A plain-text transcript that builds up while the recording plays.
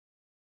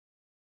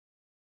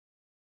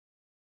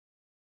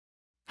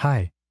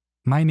Hi,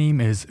 my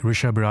name is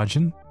Rishabh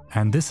Rajan,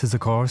 and this is a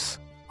course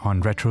on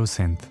Retro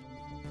Synth.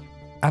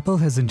 Apple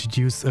has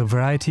introduced a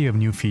variety of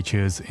new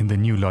features in the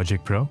new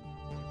Logic Pro.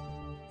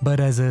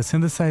 But as a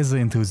synthesizer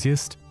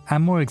enthusiast,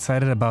 I'm more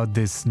excited about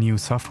this new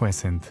software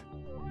synth.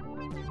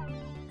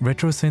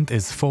 Retro Synth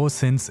is 4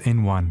 synths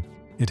in one.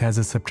 It has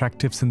a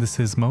subtractive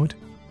synthesis mode,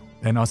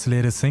 an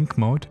oscillator sync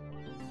mode,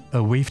 a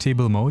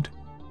wavetable mode,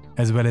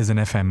 as well as an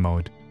FM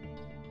mode.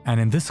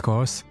 And in this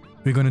course,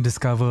 we're going to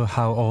discover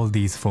how all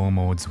these 4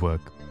 modes work.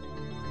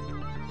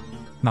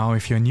 Now,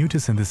 if you're new to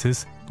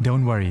synthesis,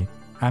 don't worry.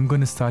 I'm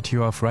going to start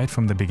you off right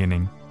from the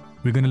beginning.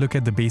 We're going to look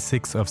at the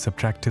basics of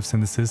subtractive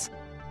synthesis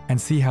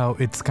and see how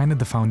it's kind of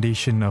the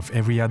foundation of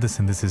every other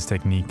synthesis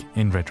technique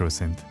in Retro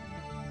Synth.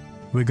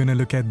 We're going to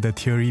look at the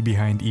theory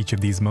behind each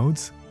of these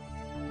modes,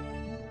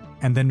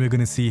 and then we're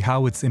going to see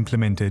how it's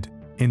implemented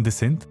in the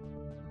synth,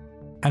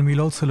 and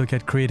we'll also look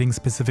at creating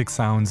specific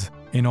sounds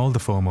in all the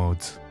 4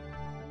 modes.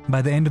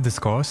 By the end of this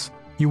course,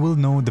 you will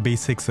know the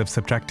basics of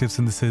subtractive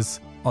synthesis,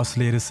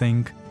 oscillator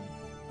sync,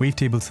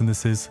 wavetable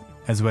synthesis,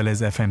 as well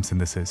as FM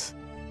synthesis.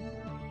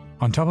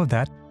 On top of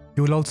that,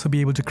 you will also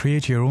be able to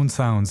create your own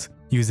sounds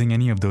using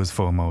any of those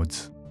 4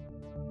 modes.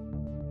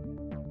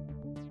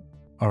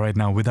 Alright,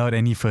 now without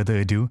any further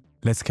ado,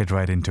 let's get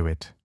right into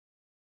it.